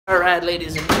Alright,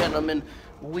 ladies and gentlemen,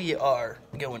 we are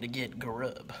going to get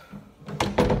grub.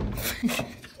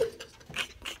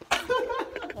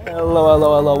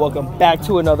 Hello, welcome back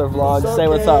to another vlog. Say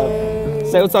what's up.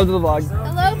 Say what's up to the vlog.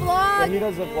 Hello, vlog. He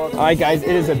does the vlog. Alright guys,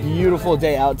 it is a beautiful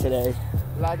day out today.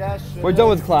 We're done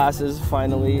with classes,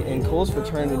 finally, and Cole's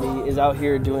fraternity is out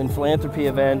here doing philanthropy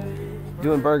event,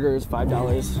 doing burgers,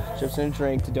 $5, chips and a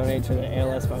drink to donate to the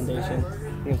ALS Foundation.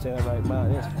 You can say that right. Wow,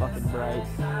 it's fucking bright.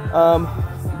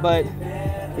 But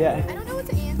yeah. I don't know what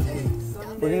to answer.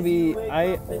 We're gonna be.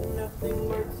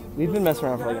 We've been messing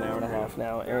around for like an hour and a half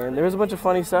now, and there was a bunch of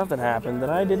funny stuff that happened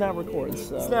that I did not record.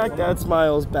 So Snack that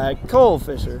smiles back, Cole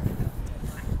Fisher.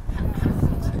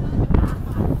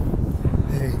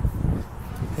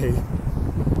 Hey.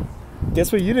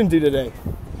 Guess what you didn't do today?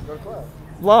 Go to class.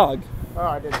 Vlog. Oh,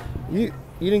 I didn't. You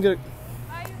didn't go.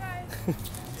 Bye, you guys.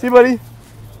 See, buddy.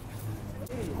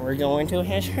 We're going to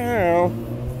his house.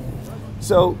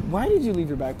 So, why did you leave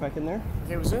your backpack in there?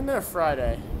 It was in there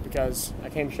Friday because I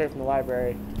came straight from the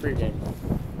library pregame,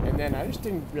 and then I just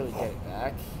didn't really get it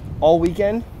back. All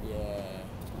weekend? Yeah.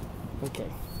 Okay.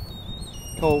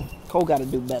 Cole got to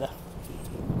do better.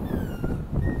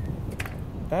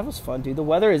 That was fun, dude. The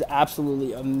weather is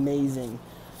absolutely amazing.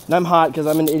 And I'm hot because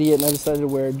I'm an idiot and I decided to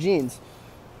wear jeans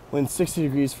when 60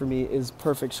 degrees for me is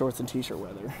perfect shorts and t-shirt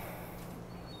weather.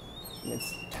 And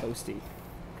it's toasty.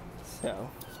 So,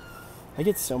 I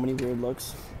get so many weird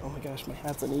looks. Oh my gosh, my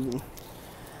hat's uneven.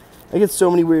 I get so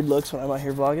many weird looks when I'm out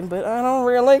here vlogging, but I don't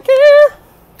really care.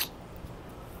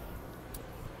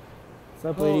 What's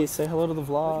up, ladies? Say hello to the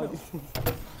vlog.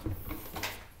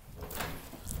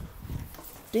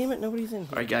 Damn it, nobody's in here.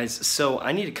 Alright guys, so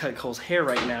I need to cut Cole's hair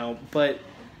right now, but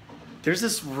there's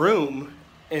this room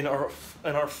in our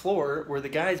floor where the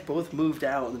guys both moved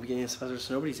out in the beginning of the semester,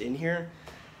 so nobody's in here.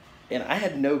 And I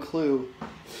had no clue,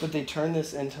 but they turned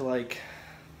this into like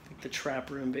the trap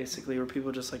room basically, where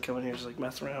people just like come in here and just like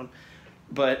mess around.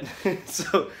 But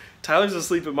so Tyler's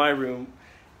asleep in my room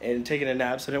and taking a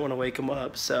nap, so I didn't want to wake him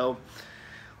up. So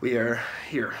we are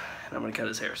here, and I'm gonna cut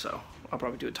his hair. So I'll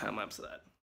probably do a time lapse of that.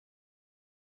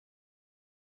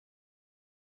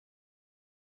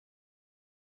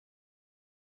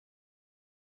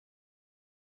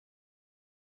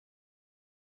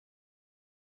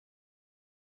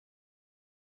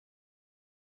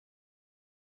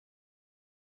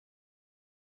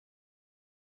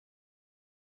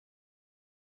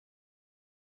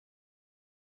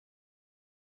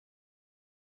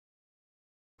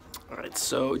 Alright,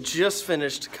 so just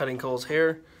finished cutting Cole's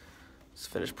hair. Just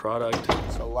finished product.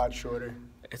 It's a lot shorter.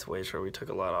 It's way short. We took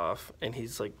a lot off, and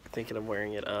he's like thinking of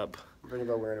wearing it up. I'm thinking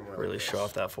about wearing it. Really show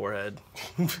off that forehead.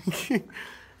 In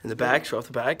the back, show off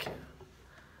the back.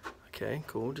 Okay,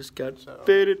 cool. Just got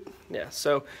faded. Yeah,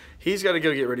 so he's got to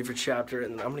go get ready for chapter,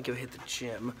 and I'm gonna go hit the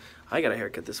gym. I got a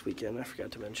haircut this weekend. I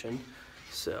forgot to mention.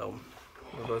 So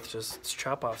we're both just it's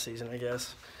chop off season, I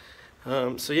guess.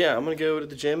 So yeah, I'm gonna go to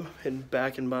the gym, head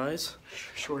back and buys.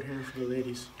 Short hair for the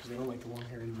ladies, because they don't like the long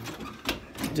hair anymore.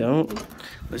 Don't?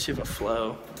 Unless you have a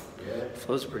flow. Yeah.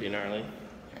 Flow's pretty gnarly.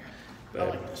 But, I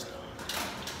like this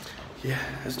though. Yeah,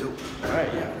 that's dope.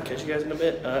 Alright, yeah, I'll catch you guys in a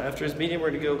bit. After his meeting,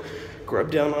 we're gonna go grub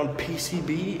down on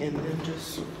PCB and then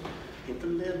just hit the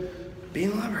lid. Be in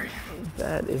the library.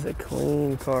 That is a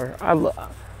clean car. I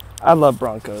love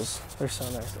Broncos. They're so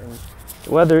nice. And the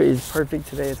weather is perfect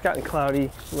today. It's gotten cloudy,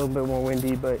 a little bit more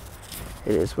windy, but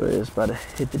it is what it is. About to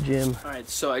hit the gym. All right,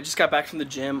 so I just got back from the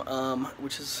gym,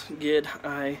 which is good.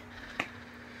 I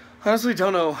honestly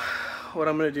don't know what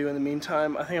I'm gonna do in the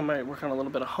meantime. I think I might work on a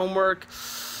little bit of homework.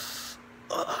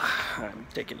 I'm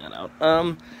taking that out.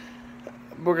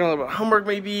 Working on a little bit of homework,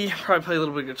 maybe. Probably play a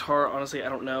little bit of guitar. Honestly, I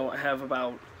don't know. I have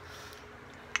about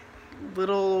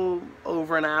little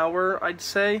over an hour, I'd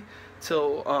say,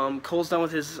 till Cole's done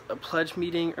with his pledge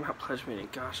meeting, or not pledge meeting,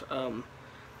 gosh, a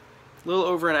little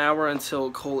over an hour until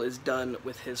Cole is done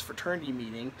with his fraternity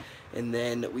meeting, and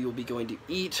then we will be going to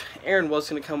eat. Aaron was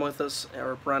going to come with us,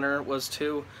 or Brenner was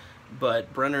too,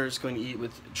 but Brenner is going to eat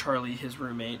with Charlie, his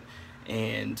roommate,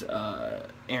 and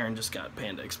Aaron just got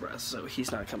Panda Express, so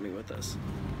he's not coming with us.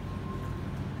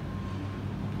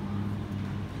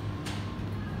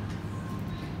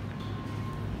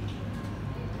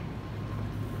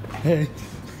 Hey.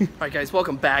 Alright guys,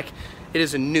 welcome back. It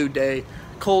is a new day.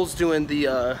 Cole's doing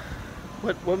the,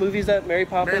 what movie is that? Mary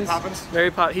Poppins?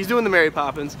 Mary Poppins. He's doing the Mary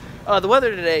Poppins. The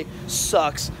weather today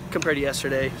sucks compared to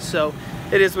yesterday, so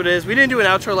it is what it is. We didn't do an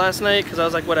outro last night because I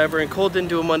was like, whatever, and Cole didn't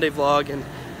do a Monday vlog, and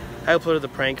I uploaded the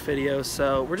prank video,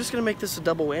 so we're just gonna make this a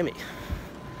double whammy.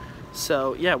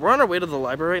 So yeah, we're on our way to the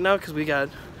library right now because we got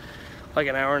like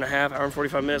an hour and a half, hour and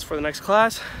 45 minutes for the next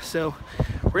class. So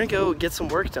we're gonna go get some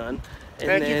work done. And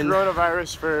Thank you,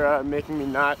 coronavirus, for making me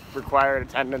not require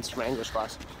attendance for my English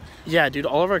class. Yeah, dude,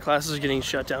 all of our classes are getting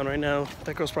shut down right now.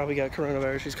 That girl's probably got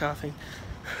coronavirus. She's coughing.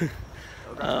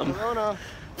 Corona.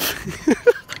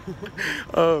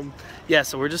 Yeah,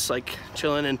 so we're just like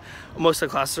chilling, and most of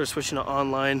the classes are switching to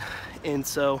online, and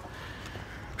so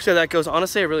that goes.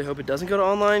 Honestly, I really hope it doesn't go to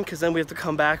online, because then we have to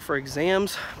come back for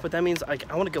exams. But that means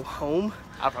like I want to go home.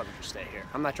 I'll probably just stay here.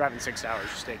 I'm not driving 6 hours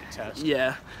just to take a test.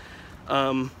 Yeah,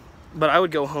 but I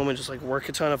would go home and just like work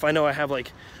a ton. If I know I have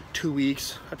like 2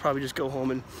 weeks, I'd probably just go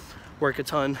home and work a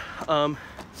ton.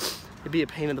 It'd be a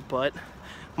pain in the butt.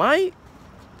 My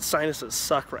sinuses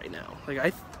suck right now.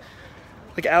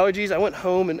 Like allergies. I went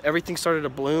home and everything started to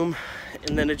bloom,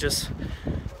 and then it just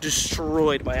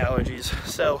destroyed my allergies.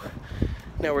 So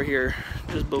now we're here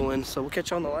just booling. So we'll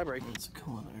catch you on the library. It's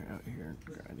cool out here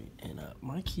grinding, and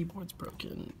my keyboard's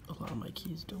broken. A lot of my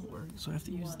keys don't work, so I have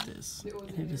to use this,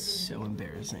 and it is so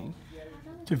embarrassing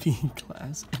to be in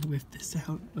class and whip this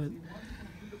out. But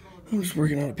I'm just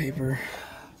working on a paper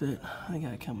that I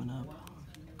got coming up.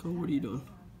 Cole, what are you doing?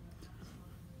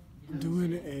 I'm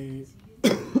doing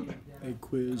a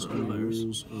quiz on the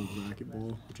rules of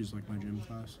racquetball, which is like my gym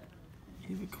class.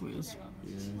 You have a quiz?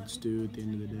 Yeah, it's due at the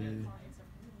end of the day.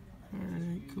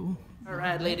 Alright, cool.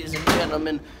 Alright, ladies and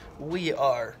gentlemen, we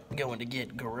are going to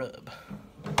get grub.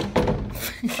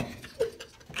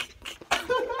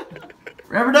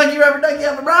 Rubber ducky,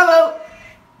 I'm a bravo!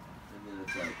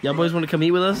 Y'all boys want to come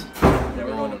eat with us? Yeah,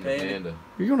 we're going to Panda.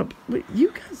 You're going to... Wait,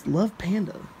 you guys love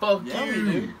Panda. Fuck yeah, we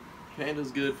do.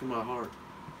 Panda's good for my heart.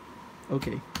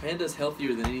 Okay. Panda's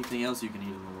healthier than anything else you can eat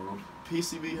in the world.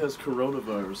 PCB has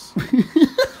coronavirus.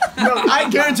 No, I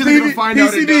guarantee they're gonna find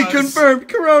out it does. PCB confirmed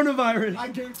coronavirus. I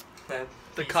guarantee.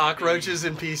 The cockroaches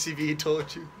in PCB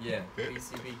told you. Yeah,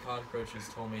 PCB cockroaches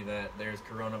told me that there's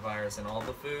coronavirus in all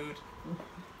the food.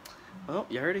 Well,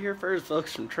 you heard it here first,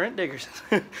 folks, from Trent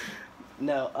Dickerson.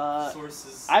 No,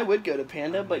 Sources. I would go to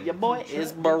Panda, but your boy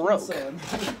is broke. Broke?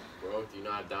 Do you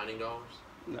not have dining dollars?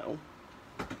 No.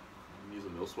 You can use a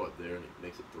meal swap there and it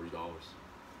makes it $3.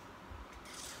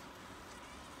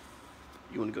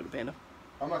 You want to go to Panda?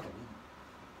 I'm not gonna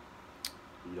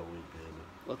You don't eat Panda.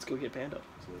 Let's go get Panda.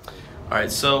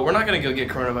 Alright, so we're not going to go get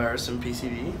coronavirus in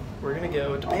PCB. We're going to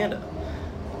go to Panda.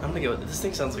 I'm going to go... This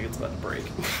thing sounds like it's about to break.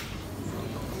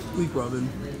 Weak Robin.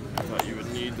 I thought you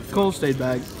would need the Cole stayed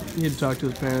back. He had to talk to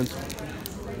his parents.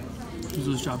 Use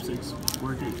those chopsticks.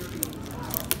 Work it.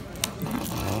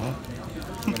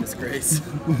 Disgrace.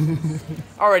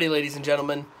 Alrighty, ladies and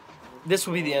gentlemen. This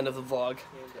will be the end of the vlog.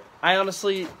 I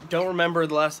honestly don't remember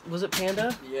the last... Was it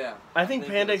Panda? Yeah. I think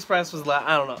Panda Express was last...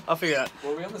 I don't know. I'll figure it out.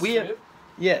 Were we on the strip?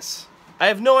 Yes. I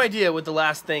have no idea what the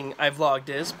last thing I vlogged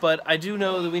is, but I do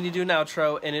know that we need to do an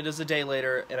outro, and it is a day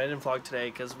later, and I didn't vlog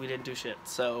today because we didn't do shit,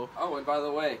 so... Oh, and by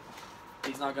the way,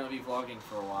 he's not going to be vlogging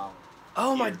for a while.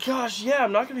 Oh my gosh, yeah,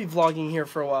 I'm not going to be vlogging here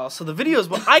for a while, so the videos...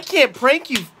 But I can't prank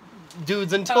you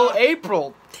dudes until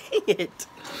April. Dang it.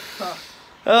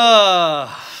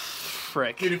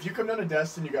 Frick. Dude, if you come down to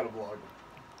Destin, you gotta vlog.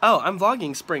 Oh, I'm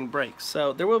vlogging spring break,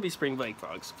 so there will be spring break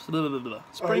vlogs. Blah, blah, blah.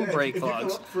 Spring break if vlogs. you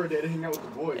come up for a day to hang out with the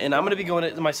boys. And I'm going to be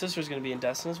going to... My sister's going to be in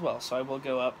Destin as well, so I will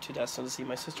go up to Destin to see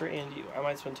my sister and you. I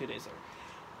might spend 2 days there.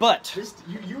 But... Just,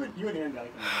 you and Aaron gotta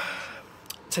come down.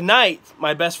 Tonight,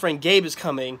 my best friend Gabe is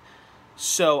coming,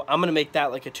 so I'm going to make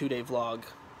that like a 2-day vlog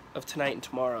of tonight and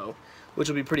tomorrow, which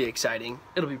will be pretty exciting.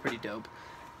 It'll be pretty dope.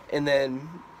 And then...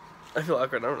 I feel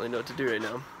awkward. I don't really know what to do right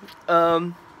now.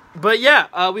 But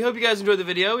yeah, we hope you guys enjoyed the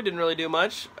video. We didn't really do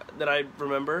much that I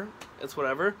remember. It's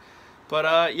whatever.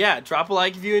 But yeah, drop a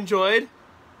like if you enjoyed.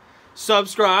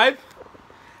 Subscribe.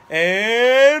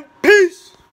 And peace!